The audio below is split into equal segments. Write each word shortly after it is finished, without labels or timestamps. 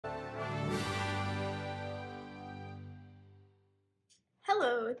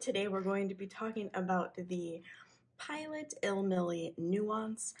Hello, today we're going to be talking about the Pilot ILMILY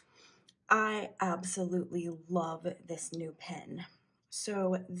Nuance. I absolutely love this new pen.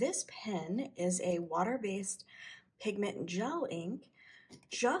 So this pen is a water-based pigment gel ink,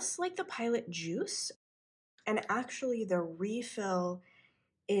 just like the Pilot Juice, and actually the refill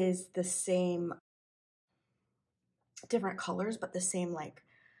is the same, different colors, but the same like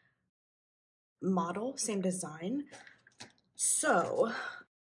model, same design. So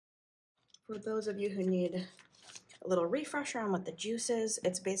for those of you who need a little refresher on what the Juice is,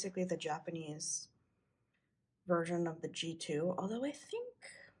 it's basically the Japanese version of the G2, although I think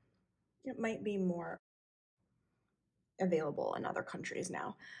it might be more available in other countries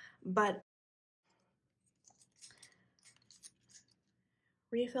now. But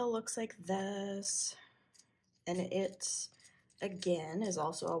refill looks like this, and it again is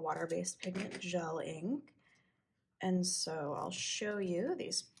also a water-based pigment gel ink. And so I'll show you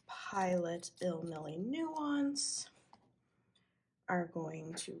these Pilot ILMILY Nuance are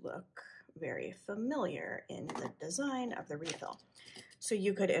going to look very familiar in the design of the refill. So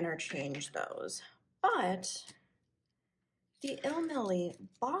you could interchange those. But the ILMILY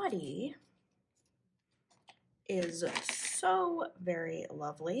body is so very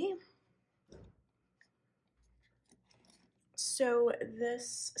lovely. So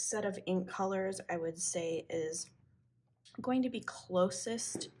this set of ink colors, I would say, is going to be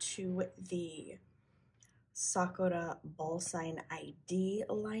closest to the Sakura Ball Sign ID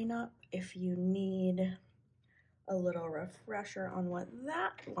lineup. If you need a little refresher on what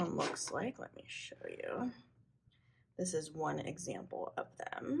that one looks like, let me show you. This is one example of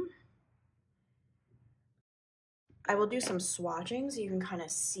them. I will do some swatching so you can kind of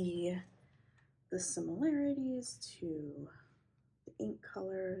see the similarities to the ink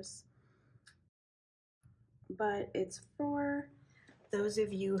colors. But it's for those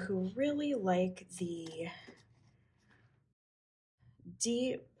of you who really like the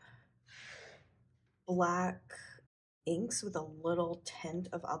deep black inks with a little tint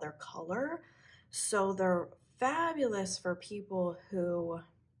of other color. So they're fabulous for people who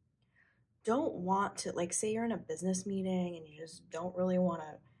don't want to, like, say you're in a business meeting and you just don't really want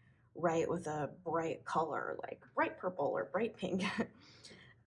to write with a bright color like bright purple or bright pink.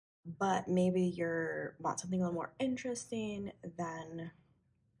 But maybe you want something a little more interesting than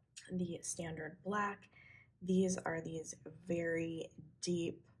the standard black. These are these very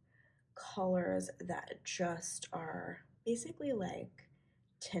deep colors that just are basically like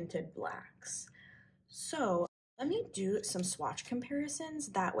tinted blacks. So let me do some swatch comparisons.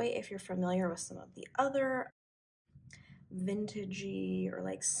 That way, if you're familiar with some of the other vintagey or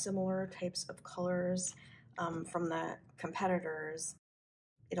like similar types of colors from the competitors,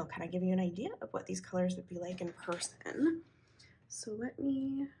 it'll kind of give you an idea of what these colors would be like in person. So let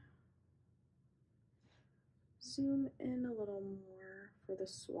me zoom in a little more for the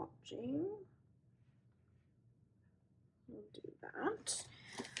swatching. We'll do that.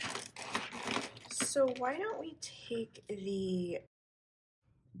 So why don't we take the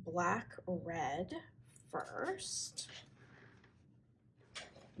black red first.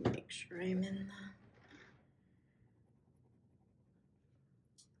 Make sure I'm in the...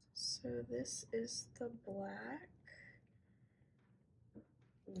 So this is the black,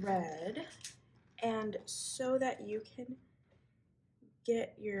 red, and so that you can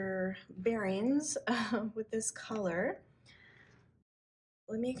get your bearings with this color,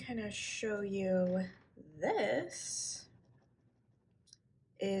 let me kind of show you. This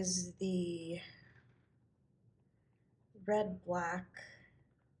is the red-black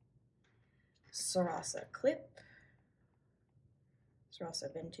Sarasa clip.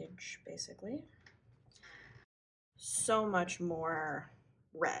 Sarasa vintage, basically. So much more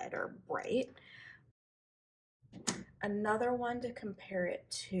red or bright. Another one to compare it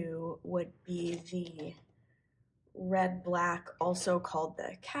to would be the red-black, also called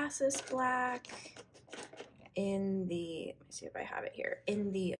the Cassis black, in the, let me see if I have it here,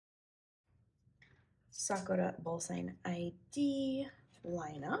 in the Sakura Ball Sign ID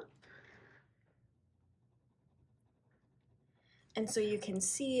lineup. And so you can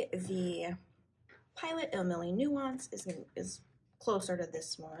see the Pilot ILMILY Nuance is closer to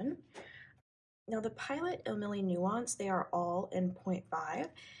this one. Now the Pilot ILMILY Nuance, they are all in 0.5,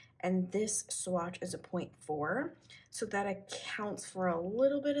 and this swatch is a 0.4, so that accounts for a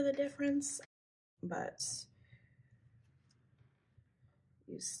little bit of the difference, but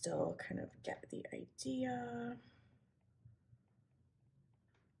you still kind of get the idea.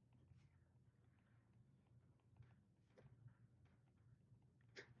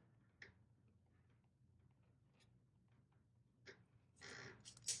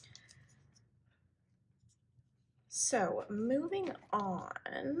 So moving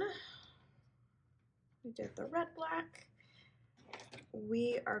on, we did the red, black.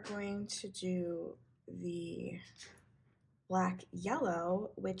 We are going to do the black,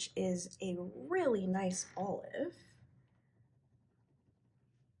 yellow, which is a really nice olive.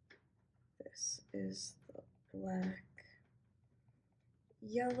 This is the black,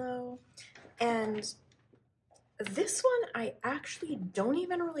 yellow, and this one I actually don't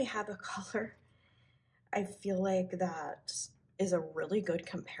even really have a color. I feel like that is a really good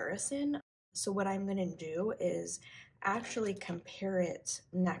comparison. So what I'm gonna do is actually compare it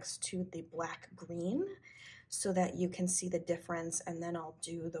next to the black green so that you can see the difference, and then I'll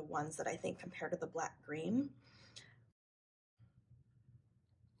do the ones that I think compare to the black green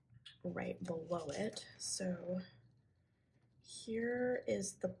right below it. So here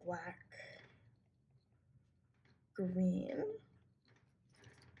is the black green.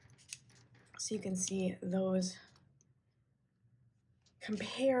 So you can see those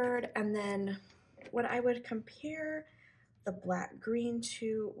compared, and then what I would compare the black green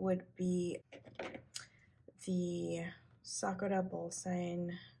to would be the Sakura Ballsign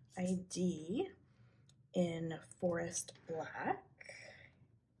ID in Forest Black.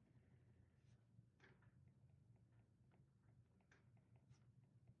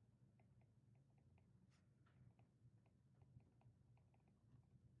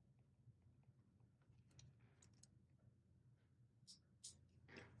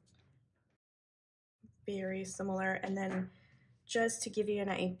 Very similar. And then just to give you an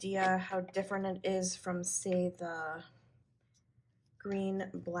idea how different it is from, say, the green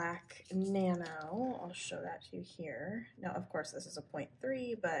black nano, I'll show that to you here. Now, of course, this is a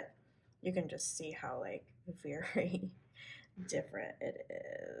 0.3, but you can just see how like very different it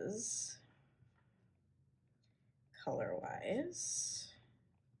is color-wise.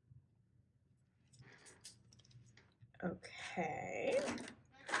 Okay.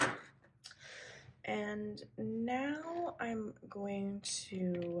 And now I'm going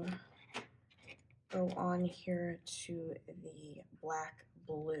to go on here to the black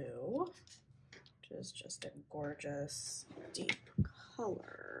blue, which is just a gorgeous deep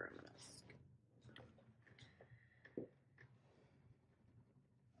color.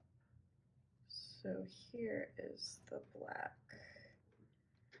 So here is the black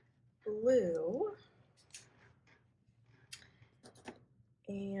blue,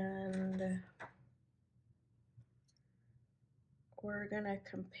 and we're gonna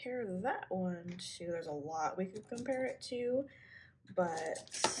compare that one to, there's a lot we could compare it to,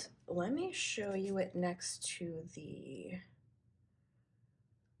 but let me show you it next to the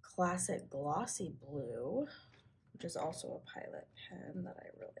classic glossy blue, which is also a Pilot pen that I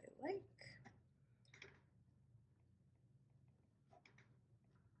really like.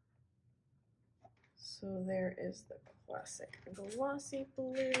 So there is the classic glossy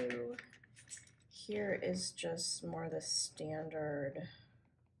blue. Here is just more the standard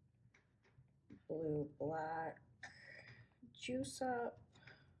blue black juice up.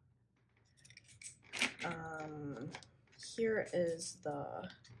 Here is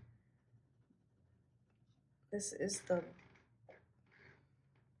this is the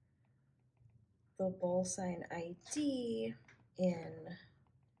Ballsign ID in,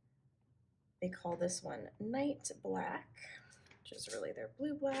 they call this one Night Black, which is really their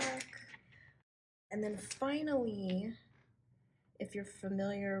blue black. And then finally, if you're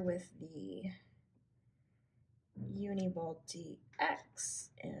familiar with the Uniball DX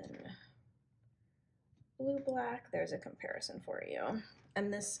in blue black, there's a comparison for you.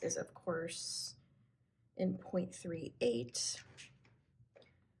 And this is, of course, in 0.38.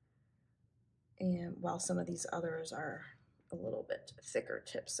 And while some of these others are a little bit thicker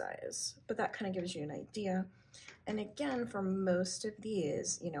tip size, but that kind of gives you an idea. And again, for most of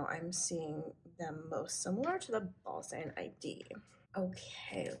these, you know, I'm seeing them most similar to the Ballsign ID.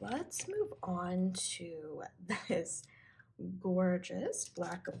 Okay, let's move on to this gorgeous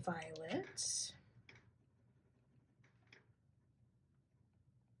black violet.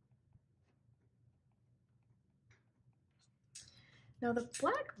 Now the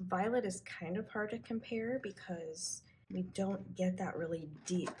black violet is kind of hard to compare because we don't get that really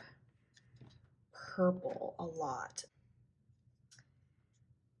deep purple a lot.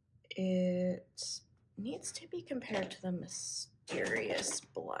 It needs to be compared to the Mysterious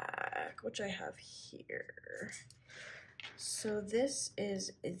Black, which I have here. So this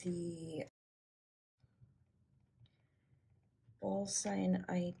is the Ballsign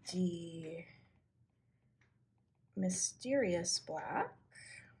ID Mysterious Black.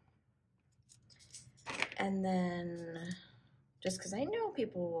 And then, just because I know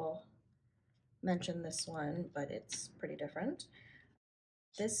people will mention this one, but it's pretty different.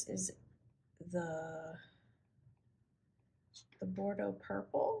 This is the Bordeaux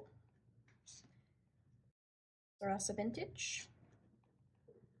Purple, Sarasa Vintage.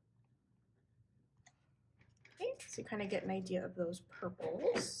 Okay, so you kind of get an idea of those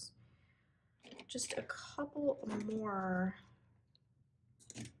purples. Just a couple more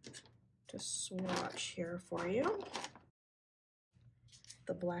to swatch here for you.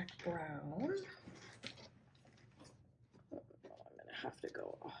 The black brown. Oh, I'm gonna have to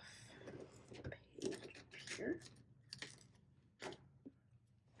go off the page up here.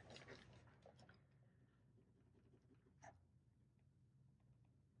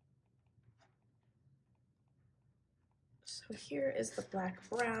 So here is the black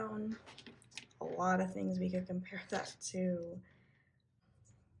brown. A lot of things we could compare that to.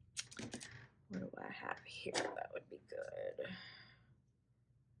 What do I have here that would be good?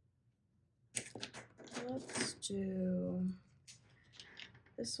 Let's do,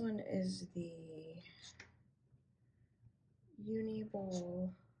 this one is the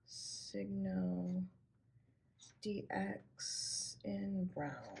Uniball Signo DX in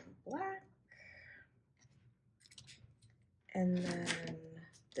brown black. And then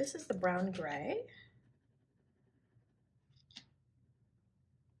this is the brown gray.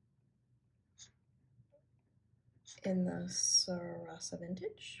 In the Sarasa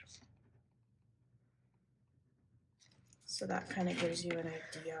Vintage. So that kind of gives you an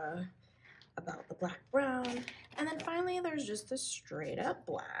idea about the black brown. And then finally there's just the straight up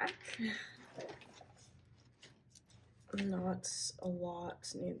black. Not a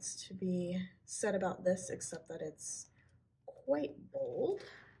lot needs to be said about this except that it's quite bold.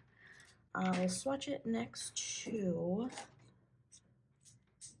 I'll swatch it next to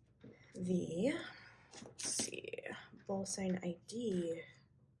the, let's see, Bolsign ID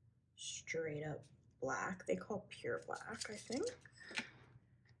straight up black. They call pure black, I think.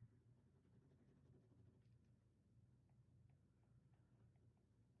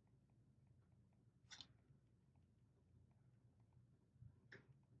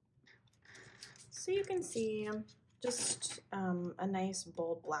 So you can see just a nice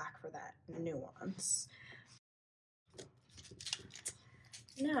bold black for that nuance.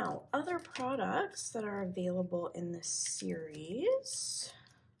 Now, other products that are available in this series.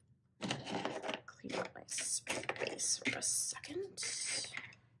 Clean up my space for a second.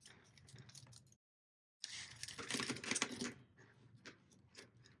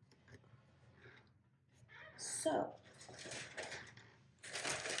 So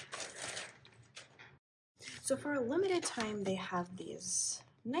for a limited time, they have these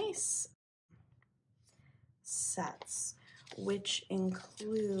nice sets, which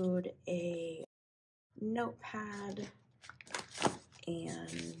include a notepad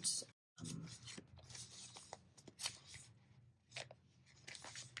and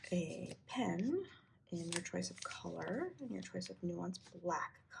a pen in your choice of color, and your choice of nuance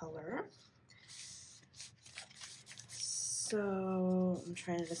black color. So I'm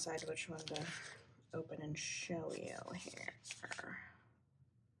trying to decide which one to open and show you here.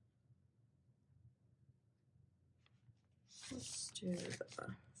 Let's do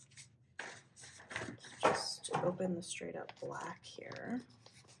just open the straight up black here.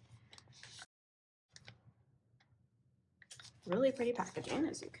 Really pretty packaging,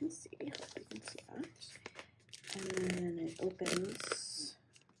 as you can see. You can see that. And then it opens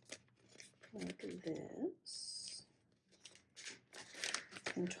like this.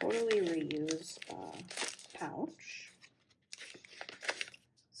 You can totally reuse a pouch.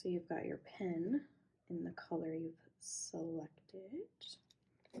 So you've got your pen in the color you've selected.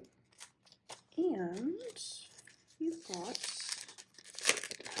 And you've got a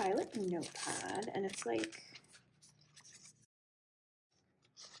Pilot notepad, and it's like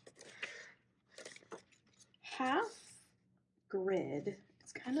half grid.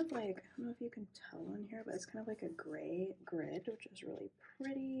 It's kind of like, I don't know if you can tell on here, but it's kind of like a gray grid, which is really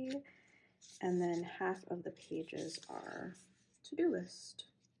pretty. And then half of the pages are to-do list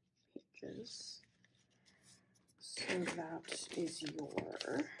pages. So that is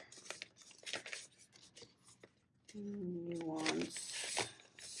your nuance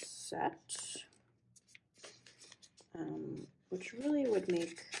set, which really would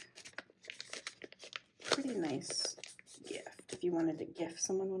make a pretty nice gift if you wanted to gift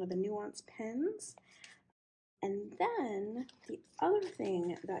someone one of the nuance pens. And then the other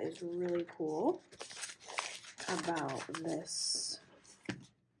thing that is really cool about this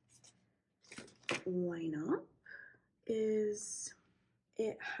lineup is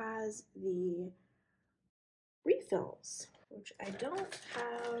it has the refills, which I don't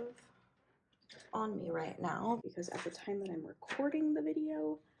have on me right now because at the time that I'm recording the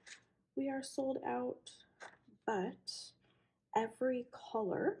video, we are sold out, but every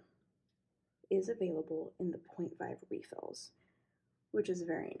color is available in the 0.5 refills, which is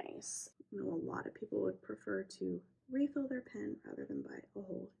very nice. I know a lot of people would prefer to refill their pen rather than buy a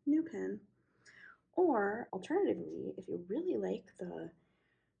whole new pen. Or alternatively, if you really like the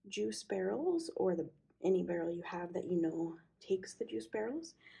juice barrels or any barrel you have that you know takes the juice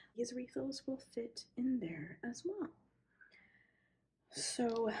barrels, these refills will fit in there as well.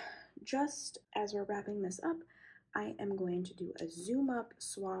 So just as we're wrapping this up, I am going to do a zoom up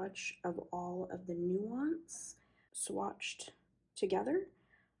swatch of all of the Nuance swatched together,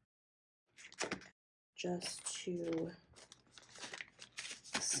 just to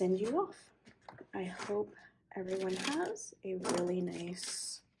send you off. I hope everyone has a really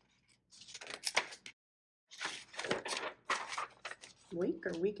nice week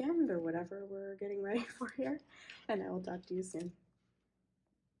or weekend or whatever we're getting ready for here, and I will talk to you soon.